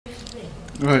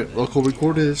Alright, local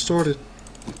recorded is started.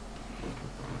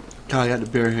 God, I got the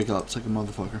bear hiccups like a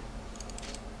motherfucker.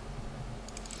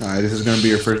 Alright, this is gonna be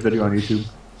your first video on YouTube.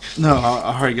 No,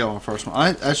 I already got my first one.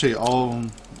 I actually all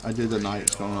I did the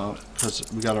night going up because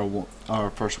we got our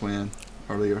first win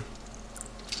earlier.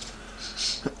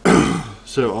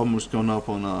 So almost going up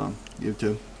on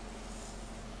YouTube.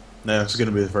 Yeah, this is gonna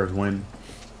be the first win.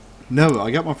 No, I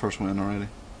got my first win already.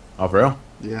 Oh, for real?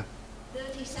 Yeah.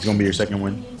 It's gonna be your second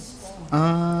win.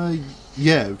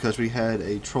 Yeah, because we had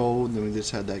a troll and then we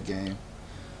just had that game.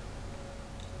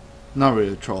 Not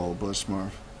really a troll, but a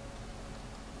Smurf.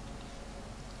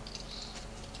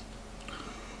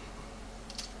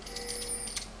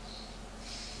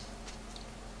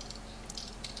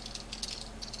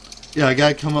 Yeah, I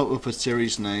gotta come up with a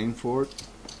series name for it.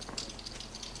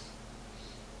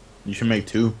 You should make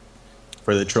two.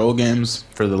 For the troll games,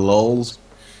 for the lulls,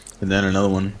 and then another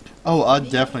one. Oh, I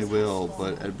definitely will,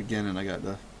 but at the beginning I got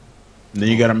the... And then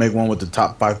you gotta make one with the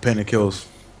top 5 pentakills.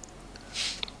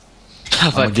 Top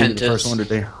I'm gonna 5 give you the pentas. first one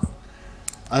today.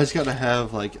 I just gotta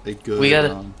have like a good... We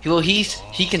gotta. Well, he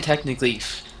can technically,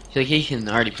 like he can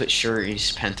already put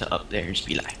Shuri's penta up there and just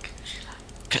be like,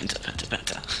 penta, penta,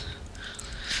 penta.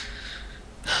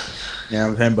 Yeah,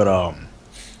 I'm saying, but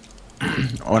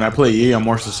when I play E, I'm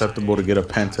more susceptible to get a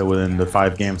penta within the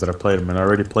 5 games that I played them, and I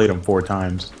already played them 4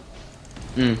 times.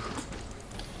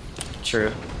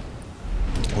 True.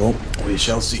 Well, we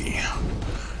shall see.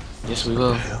 Yes, we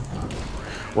will.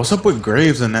 What's up with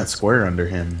Graves and that square under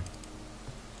him?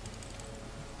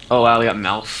 Oh wow, we got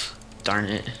Mouth. Darn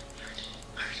it.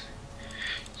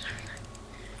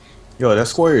 Yo, that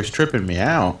square is tripping me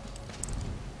out.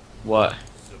 What?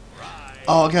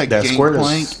 Oh, I got That square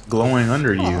Gangplank. is glowing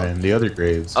under you and the other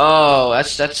Graves. Oh,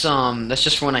 that's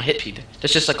just for when I hit people.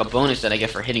 That's just like a bonus that I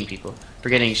get for hitting people, for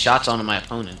getting shots onto my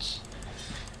opponents.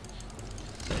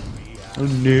 Oh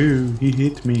no, he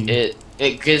hit me.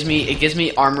 It gives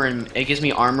me armor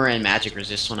and magic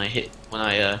resist when I hit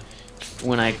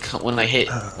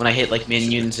like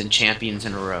minions and champions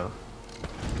in a row.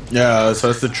 Yeah, so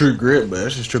that's the true grit, but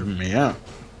that's just tripping me out.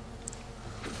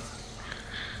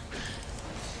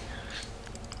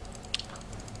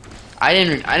 I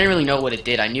didn't really know what it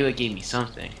did. I knew it gave me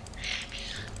something.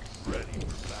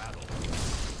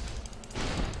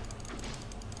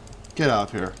 Get out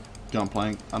of here,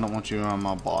 Gunplank. I don't want you on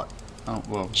my bot. I don't,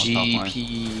 well, on top lane.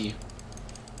 GP.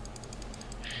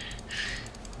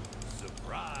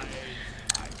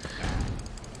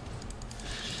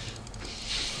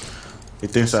 He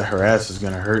thinks that harass is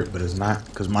gonna hurt, but it's not,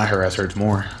 because my harass hurts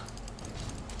more.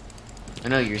 I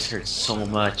know yours hurts so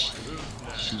much.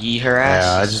 Ye harass.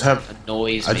 Yeah, I just have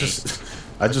annoys me.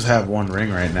 I just have 1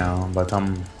 ring right now. By the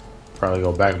time probably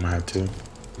go back, I might have 2.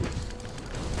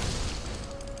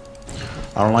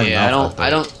 I don't like. Yeah, Malphite, I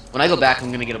don't. When I go back,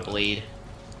 I'm gonna get a blade.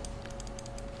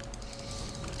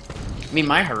 I mean,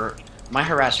 my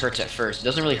harass hurts at first. It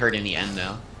doesn't really hurt in the end,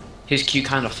 though. His Q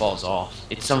kind of falls off.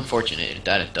 It's unfortunate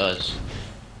that it does.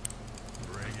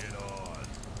 Bring it on.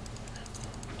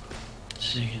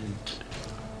 Second.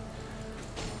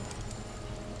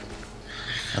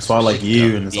 That's why I like Sick you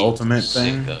of and his being ultimate sick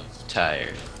thing. of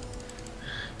tired.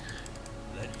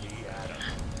 Let ye at 'em.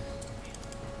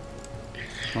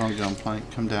 Come on,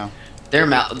 Gunplank. Come down. The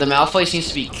Malfoy seems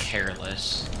to be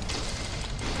careless.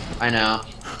 I know.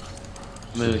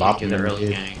 Moving bopping into the in the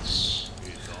early head. gangs.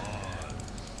 It's on.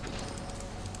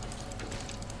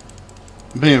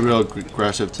 I'm being real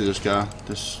aggressive to this guy,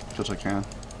 just because I can.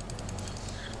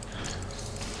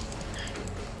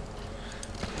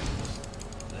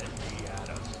 Let ye at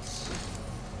 'em.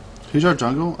 Who's our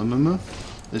jungle? A Mumu?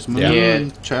 Is Mumu Yeah.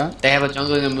 in chat? They have a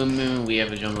jungling of Mumu. We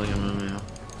have a jungling of Mumu.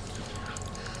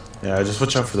 Yeah, just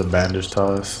watch out for the bandage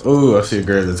toss. Ooh, I see a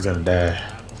Grave that's gonna die.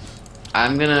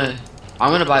 I'm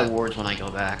gonna buy wards when I go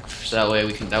back, so that way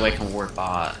I can ward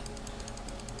bot.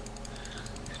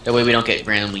 That way we don't get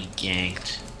randomly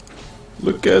ganked.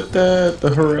 Look at that,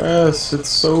 the harass. It's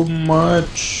so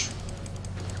much.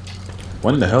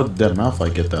 When the hell did that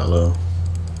Malphite get that low?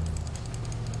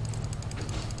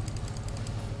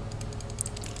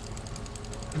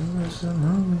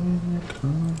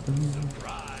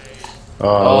 Oh,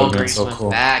 Oh, that's Grace so went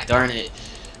cool. back. Darn it!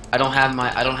 I don't have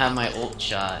my ult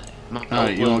shot. My ult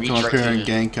Alright, you will want to come reach up right here to and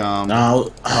him. gank,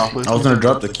 No, top with I was me? gonna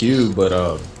drop the Q, but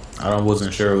I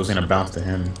wasn't sure it was gonna bounce to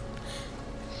him.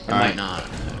 It Alright. might not.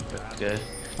 Good.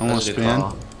 I want That's to a good spin.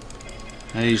 call.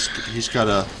 And he's got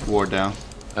a ward down.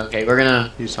 Okay, we're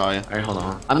gonna. He saw you. All right, hold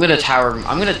on. I'm gonna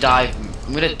dive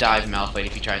Malphite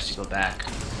if he tries to go back.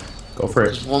 Go for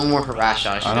it. Just one more harass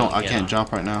shot. I can't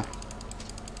jump right now.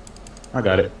 I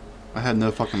got it. I had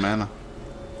no fucking mana.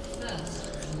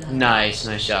 Nice,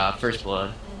 nice job. First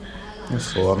blood.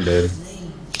 That's cool. I'm dead.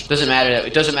 Doesn't matter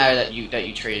that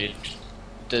you traded.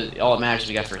 All that matters is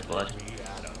we got first blood.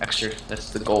 Extra. That's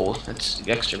the gold. That's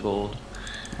the extra gold.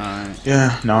 Alright.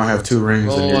 Yeah. Now I have 2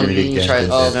 rings, and you're gonna get ganked.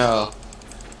 Oh no.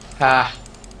 Ha.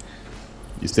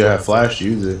 You still have flash.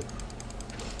 Use it.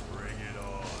 Bring it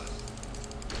on.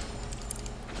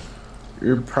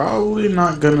 You're probably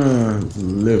not gonna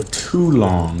live too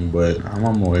long, but I'm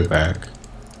on my way back.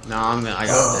 No, I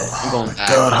got this. I'm going back.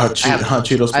 God, hot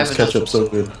Cheetos I have with ketchup so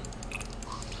good.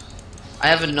 I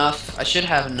have enough. I should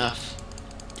have enough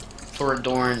for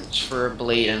adornments for a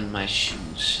blade and my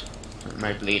shoes.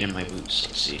 My blade and my boots.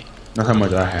 Let's see. That's how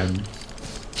much I had.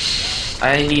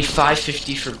 I need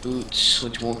 550 for boots,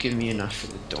 which won't give me enough for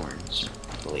the adorns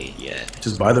blade yet.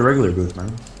 Just buy the regular boots,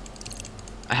 man.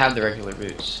 I have the regular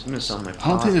boots. I'm gonna sell my. I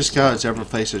don't think this guy's ever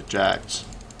faced a Jax.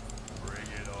 Bring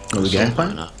it on. Oh, the game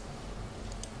plan?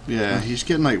 Yeah, he's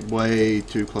getting like way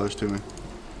too close to me.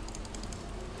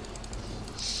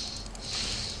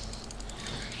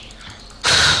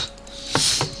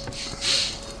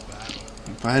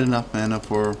 If I had enough mana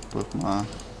for both my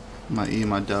E and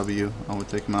my W, I would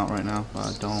take him out right now, but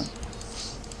I don't.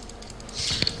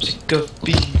 Sick of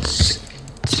being sick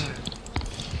and tired.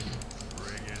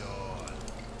 Bring it on.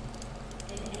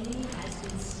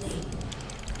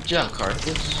 Good job,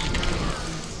 Carthus.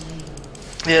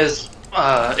 His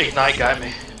ignite got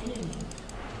me.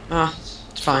 Ah,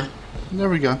 it's fine. There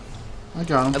we go. I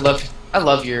got him. I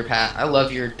love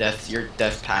your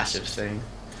death passive thing.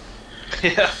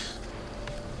 Yeah.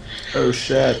 Oh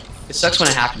shit. It sucks when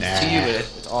it happens to you, Nah. but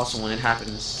it's awesome when it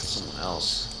happens to someone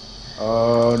else.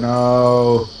 Oh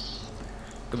no.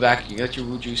 Go back, you got your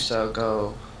Wuju style,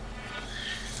 go.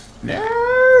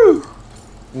 No.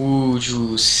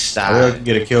 Wuju I style. think I can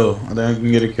get a kill. I think I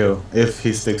can get a kill if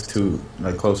he sticks to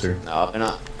like closer. No, they're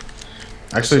not.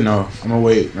 Actually, no. I'm gonna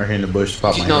wait right here in the bush to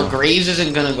pop my No, heal. Graves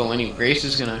isn't gonna go anywhere. Graves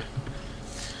is gonna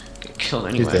get killed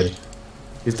He's anyway. dead.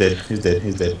 He's dead. He's dead.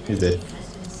 He's dead. He's dead.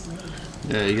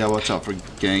 Yeah, you gotta watch out for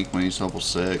gank when he's level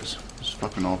 6. It's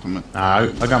fucking ultimate. Nah,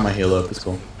 I got my heal up. It's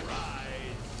cool.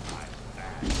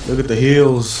 Look at the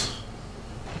heals.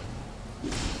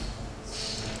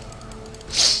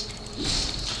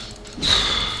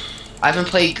 I haven't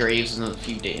played Graves in a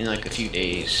few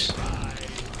days.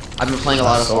 I've been playing a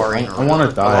lot of So, Ari. I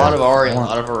wanna die. A lot of Ari, I and a want-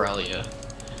 lot of Aurelia.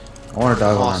 I want to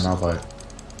dive on Awesome. that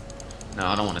Malphite. No,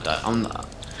 I don't want to die. I'm not.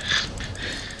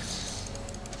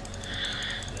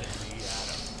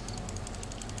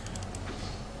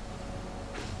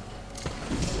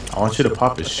 I want you to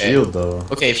pop his shield though.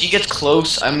 Okay, if he gets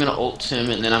close, I'm gonna ult him,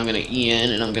 and then I'm gonna E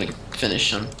in, and I'm gonna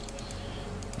finish him.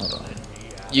 Hold on.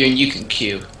 You can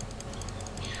Q.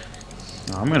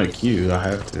 No, I'm gonna Q. I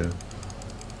have to.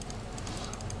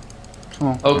 Come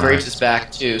on. Oh, Alright. Graves is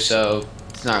back too, so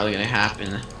it's not really gonna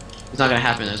happen. It's not gonna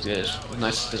happen as good as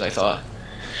nice as I thought.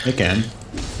 It can.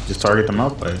 Just target the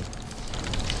Malphite.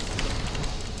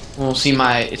 Well, see,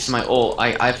 it's my ult.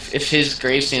 If his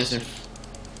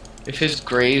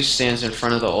Graves stands in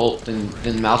front of the ult, then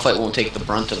Malphite won't take the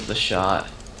brunt of the shot.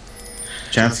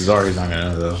 Chances are he's not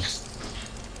gonna though.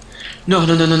 No.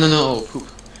 Oh, poop.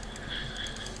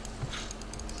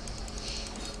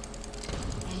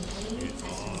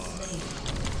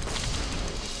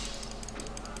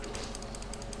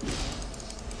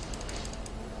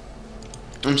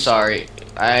 I'm sorry.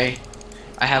 I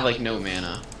have like no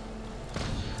mana.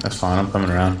 That's fine. I'm coming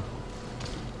around.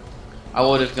 I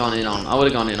would have gone in on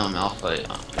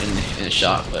Malphite in a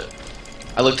shot, but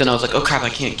I looked and I was like, oh crap, I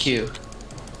can't Q.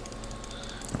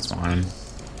 That's fine.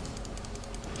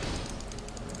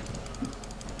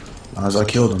 As I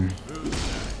killed him.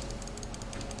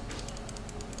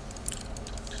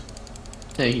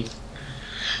 Hey,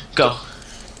 go.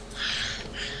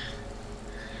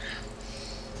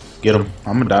 Get him.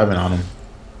 I'm gonna dive in on him.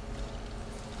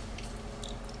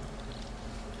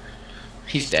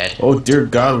 He's dead. Oh dear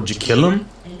God, would you kill him?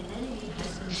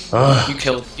 Ugh. You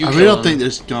killed. I really don't think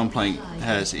this gunplay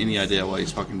has any idea what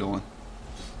he's fucking doing.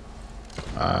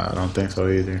 I don't think so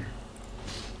either.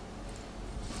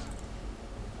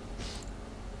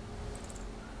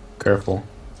 Careful.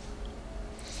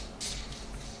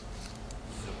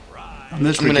 I'm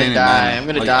just I'm gonna regaining die. mana. I'm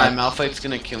gonna Like, die. I- Malphite's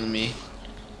gonna kill me.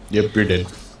 Yep, you're dead.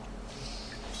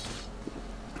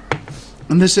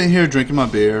 I'm just sitting here drinking my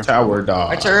beer. Tower dog.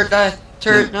 My turret died.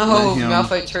 Turret, Let- no. let him-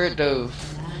 Malphite turret dove.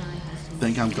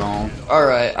 Think I'm gone.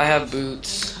 Alright, I have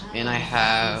boots, and I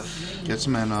have. Get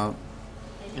some mana up.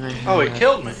 And I have Oh, he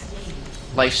killed me.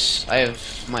 I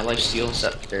have my life steal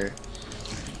scepter.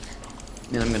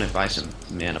 Then I'm gonna buy some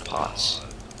mana pots.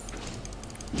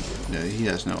 Yeah, he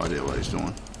has no idea what he's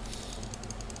doing.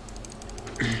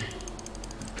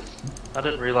 I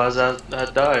didn't realize I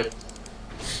died.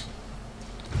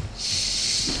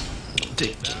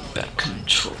 Taking back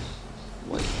control.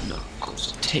 White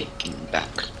knuckles taking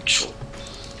back control.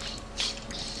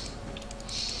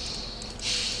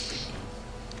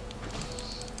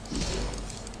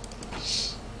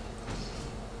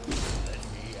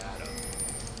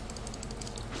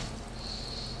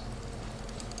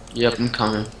 Yep, I'm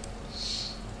coming.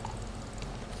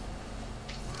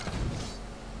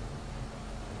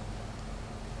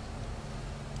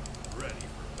 Ready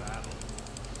for battle.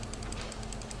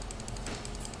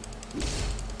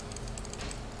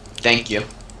 Thank you.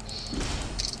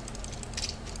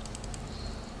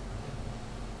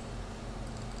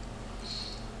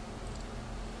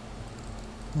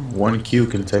 One Q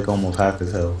can take almost half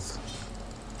his health.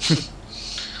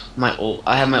 My ult.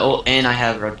 I have my ult and I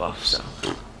have red buff, so.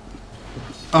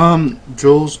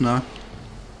 Jules, no.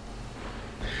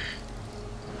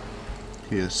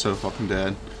 He is so fucking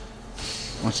dead.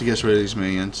 Once he gets rid of these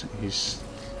minions, he's...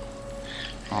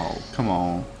 Oh, come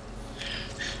on.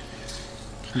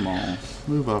 Come on.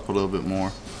 Move up a little bit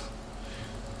more.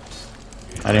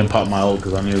 I didn't pop my ult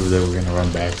because I knew they were gonna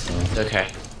run back. So It's okay.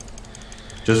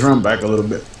 just run back a little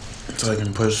bit so I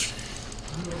can push.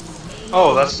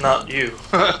 Oh, that's not you.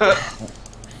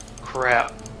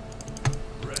 Crap.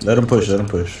 Let him push. Let him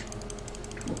push.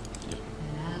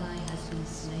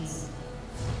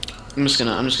 I'm just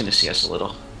gonna CS a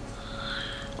little.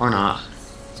 Or not.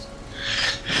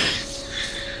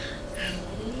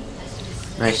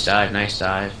 Nice dive, nice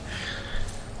dive.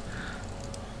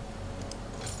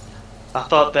 I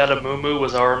thought that Amumu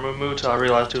was our Amumu till I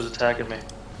realized he was attacking me.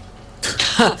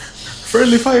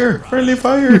 Friendly fire! Friendly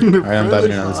fire! Alright, I'm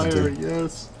diving in on this one Fire, too.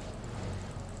 yes.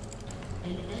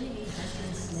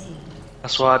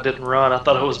 That's why I didn't run. I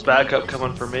thought it was backup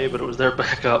coming for me, but it was their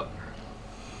backup.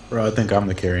 Bro, I think I'm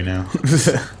the carry now.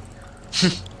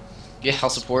 Yeah, I'll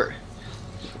support.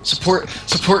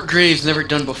 Support Graves, never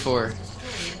done before.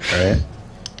 Alright.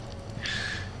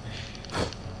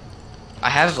 I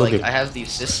have Okay. I have the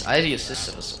assist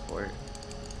of a support.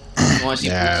 You wanna see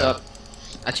Yeah. boots up?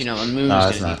 Actually no, on Moon's No, gonna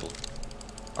it's not. be boot.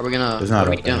 Are we gonna It's not what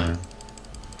are we up there, doing?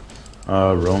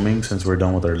 man. Roaming since we're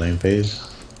done with our lane phase.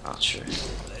 Oh sure.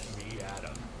 Let me at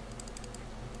 'em.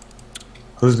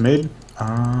 Who's mid?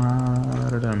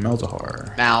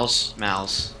 Melzahar. Mouse.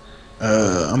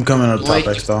 I'm coming up top, Wait,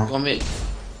 Extol. want me?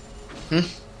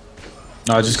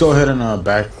 No, just go ahead and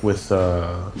back with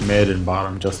mid and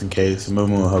bottom just in case.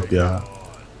 Mumu will help you out.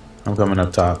 I'm coming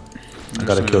up top. I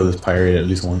gotta kill this pirate at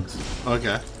least once.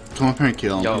 Okay. Come up here and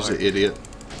kill him. Yo, He's an idiot.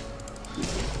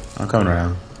 I'm coming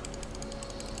around.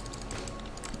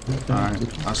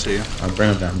 Alright, I see you. I'll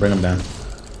bring him down. Bring him down.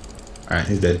 Alright,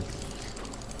 he's dead.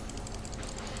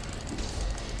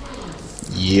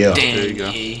 Yeah. Dang. there you go.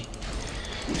 ye.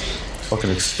 Fucking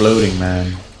exploding,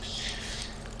 man.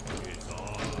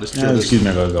 Let's Yeah, kill this. excuse me,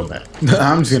 I gotta go back.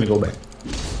 I'm just gonna go back.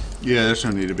 Yeah, there's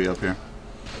no need to be up here.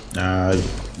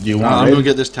 Do you want I'm raid? gonna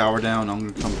get this tower down. I'm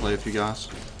gonna come play with you guys.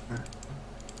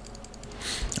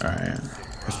 Alright.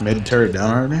 Is mid turret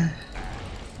down already?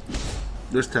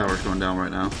 This tower's going down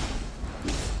right now.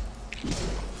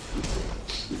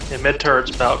 Yeah, mid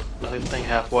turret's about, I think,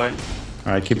 halfway.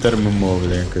 Alright, keep that Mumu over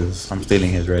there because I'm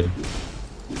stealing his red.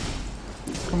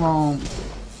 Come on.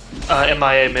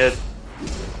 MIA mid.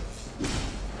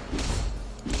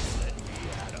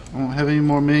 I don't have any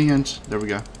more minions. There we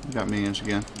go. We got minions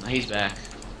again. He's back.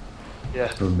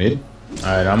 Yeah. Or mid?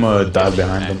 Alright, I'm gonna dive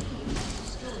behind him.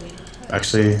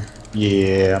 Actually,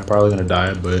 yeah, I'm probably gonna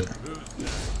die, but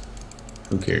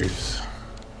who cares?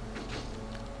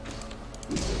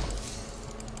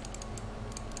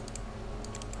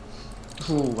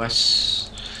 Ooh, Wes.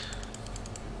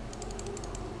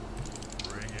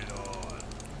 Bring it on.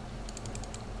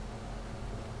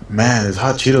 Man, this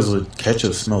hot Cheetos with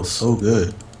ketchup smells so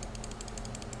good.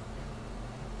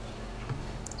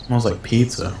 Smells like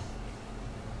pizza.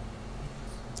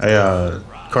 Hey,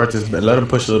 Cartus, let him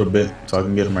push a little bit so I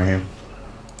can get him right here.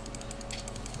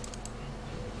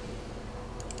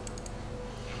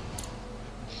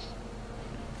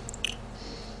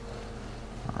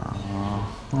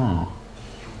 Huh.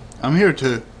 I'm here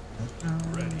too.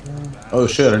 Oh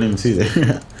shit, I didn't even see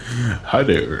that. Hi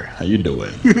there, how you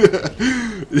doing?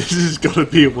 This is gonna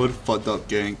be one fucked up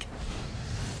gank.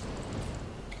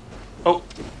 Oh.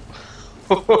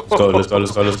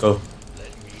 Let's go.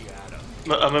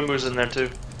 Amumu's in there too.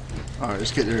 Alright,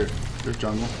 let's get their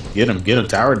jungle. Get him,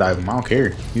 tower dive him, I don't care.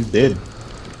 He's dead.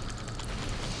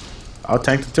 I'll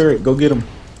tank the turret, go get him.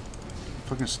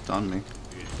 Fucking stun me.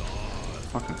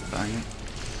 Fucking bang it.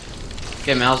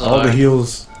 Okay, Mal's All the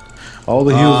heals in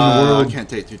the I world. can't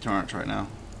take 2 turrets right now.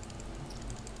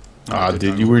 Ah,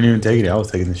 dude, you weren't even taking it. I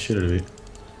was taking the shit out of it.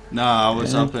 Nah, I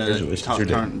was Yeah, up at congratulations, top you're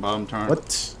dead. turn, bottom turn.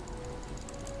 What?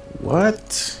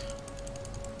 What?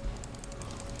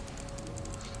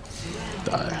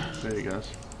 Die. There you go.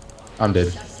 I'm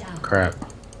dead. Crap.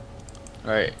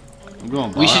 Alright. I'm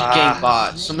going We should bot. gank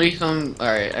bot. Somebody come.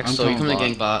 Alright, Extol, you going come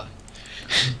to bot. gank bot.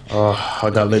 Oh, I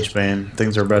got Lich Bane.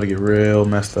 Things are about to get real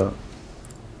messed up.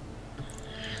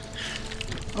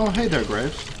 Oh, hey there,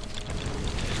 Graves.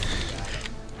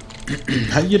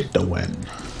 How you doing?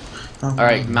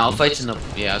 Alright, Malphite's in the.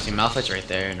 Yeah, I see Malphite's right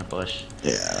there in the bush.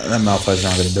 Yeah, that Malphite's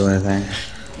not gonna do anything.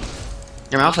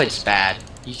 Your Malphite's bad.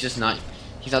 He's just not.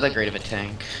 He's not that great of a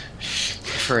tank.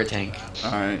 For a tank.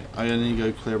 Alright, I need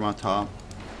to go clear my top.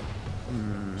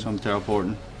 So I'm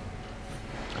teleporting.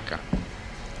 Okay.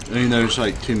 I mean, there's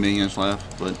like 2 minions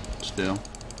left, but still.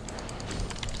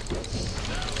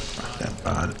 Rock that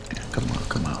body.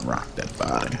 Come on, rock that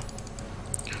body.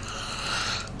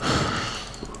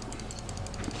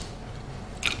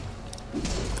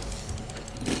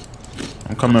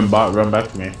 I'm coming bot, run back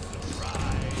to me.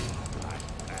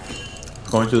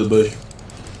 Going to the bush.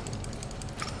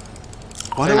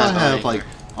 Why They're do I not have dying. like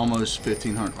almost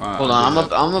 1500? Hold on,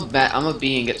 I'm a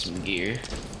B and get some gear.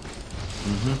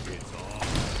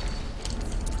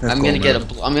 That's I'm cool, gonna get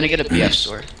man. I'm gonna get a BF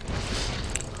sword.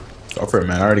 Go for it,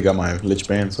 man. I already got my Lich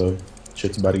Bane, so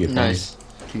shit's about to get funny. Nice.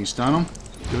 Can you stun him?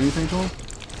 Do anything to him?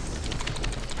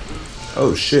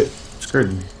 Oh shit,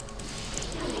 scared me.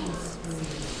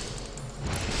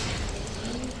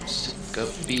 Sick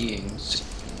of being sick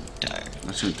tired.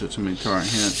 I shouldn't took so many turret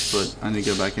hints, but I need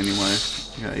to go back anyway.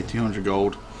 I got 1800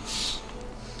 gold.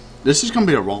 This is gonna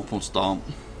be a wrongful stomp.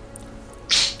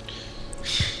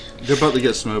 They're about to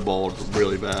get snowballed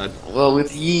really bad. Well,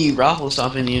 with Yi raffle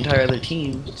stopping the entire other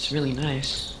team, it's really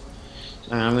nice.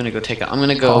 I'm gonna go take a. I'm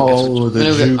gonna go. Get some, Oh,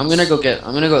 the I'm gonna go jukes.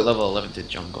 I'm gonna go at level 11 to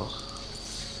jungle.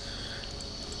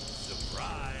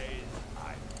 Surprise!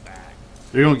 I'm back.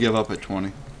 They're gonna give up at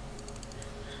 20.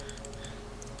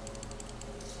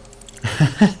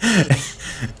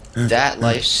 That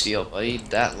life steal, buddy.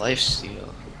 That life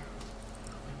steal.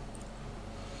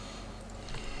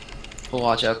 Well,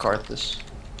 watch out, Karthus.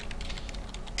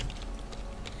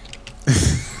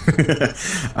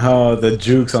 Oh, the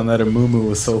jukes on that Amumu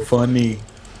was so funny.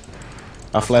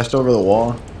 I flashed over the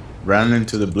wall, ran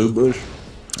into the blue bush.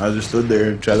 I just stood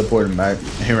there, teleporting back.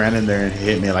 He ran in there and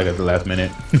hit me like at the last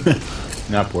minute.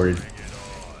 Not worried.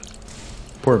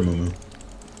 Poor Mumu.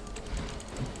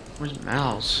 Where's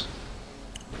Mouse?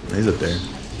 He's up there.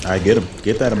 Alright, get him.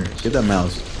 Get that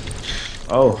mouse.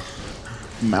 Oh.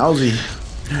 Mousy.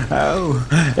 Oh.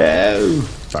 Oh.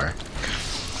 Sorry.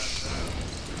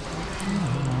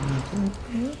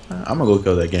 I'm gonna go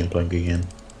kill that gangplank again.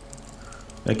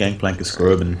 That gangplank is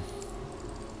scrubbing.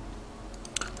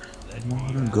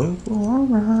 Wanna go for a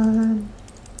ride?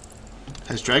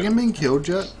 Has Dragon been killed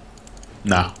yet?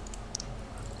 Nah.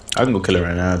 I can go kill it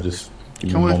right now. Just give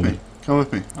me Come a with moment. me. Come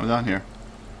with me. I'm down here.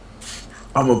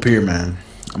 I'm up here, man.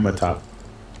 I'm at top.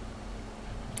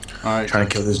 Alright. Trying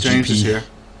to kill this James GP. is here.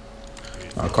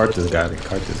 Oh, Carthus got it.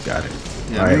 Carthus got it.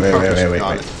 Yeah, Alright, me and wait. Carthus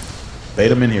got it.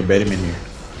 Bait him in here. Bait him in here.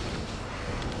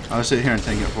 I'll sit here and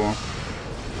take it for him.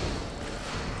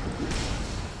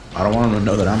 I don't want him to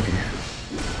know that I'm here.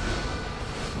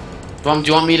 Do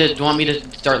you want me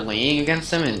to start laying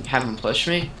against him and have him push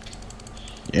me?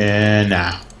 Yeah,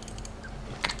 nah.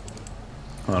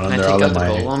 Hold on, Can I they're take all out in the my...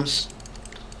 golems?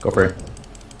 Go for it.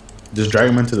 Just drag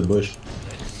him into the bush.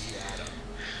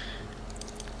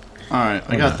 Alright,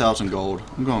 I Oh, got no. 1,000 gold.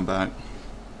 I'm going back.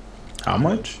 How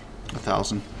much?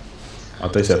 1,000. I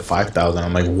thought they said 5,000.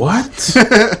 I'm like, what?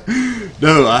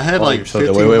 No, I had Oh, like you're so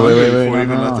 1,500 dead. Wait. before No, you even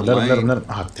no, left no. the Let him. lane.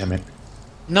 Oh, damn it.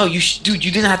 No, dude,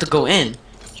 you didn't have to go in.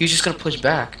 He was just gonna push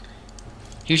back.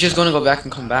 He was just gonna go back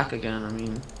and come back again. I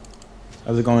mean,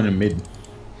 How's it going in mid?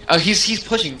 oh, he's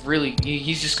pushing really.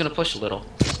 He's just gonna push a little.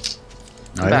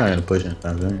 No, he's back. not gonna push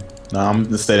anytime soon. No, I'm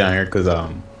gonna stay down here because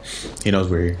he knows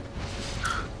we're here.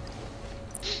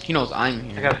 He knows I'm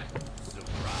here.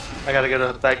 I gotta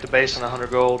go back to base on 100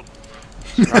 gold.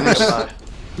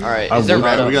 All right, I is there would-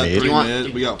 red? Alright, we got mid. 3 Do you want-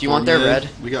 mid. We got do you 4 want their mid. red?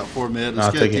 We got 4 mid. No, Let's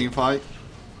I'll get a take it. team fight.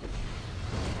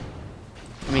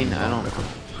 I mean, I don't.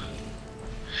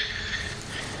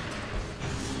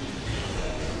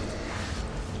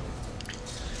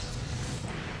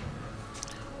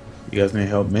 You guys need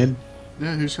help mid?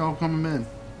 Yeah, who's coming in?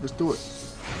 Let's do it.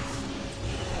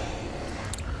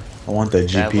 I want that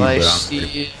That GP, life but I'm...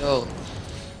 steal.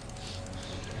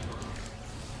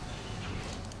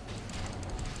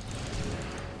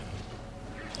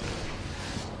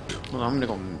 Well, I'm gonna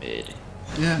go mid.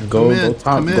 Yeah, Go come in. top,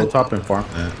 Come in. go top and farm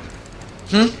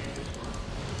that.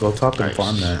 Go top and Alright.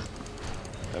 farm that.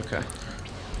 Okay.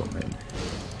 Go mid.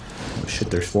 Oh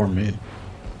shit, there's 4 mid.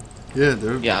 Yeah,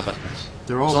 Yeah, but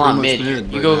they're all there's a lot pretty much mid.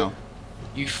 mid You right go.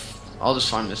 now. I'll just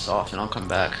farm this off and I'll come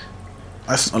back.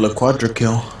 I smell a quadra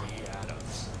kill.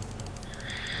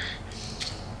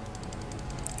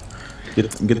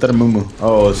 Get that Mumu.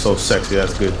 Oh, it's so sexy.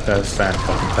 That's good. That's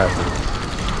fantastic.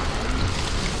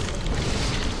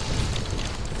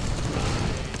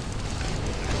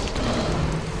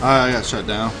 I got shut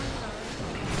down.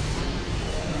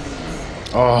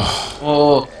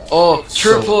 Oh, Oh,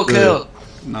 triple good. kill.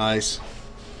 Nice.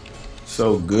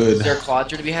 so Is good. there a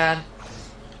quadra to be had?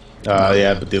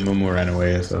 Yeah, but the Mumu ran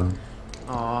away, so.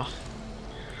 Aw.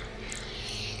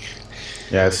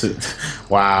 Yeah,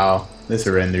 wow. They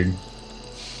surrendered.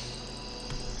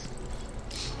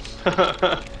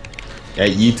 Yeah,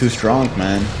 you too strong,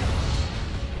 man.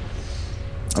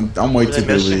 I'm way What are too they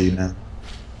good with missing? you, man.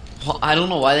 Well, I don't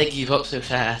know why they give up so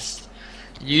fast.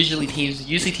 Usually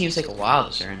teams take a while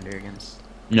to surrender against.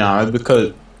 No, it's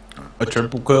because a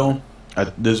triple kill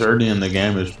at this early in the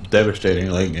game is devastating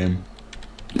late game.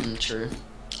 True.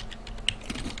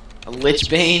 A Lich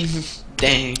Bane?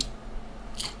 Dang.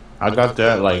 I got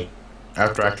that like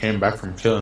after I came back from killing.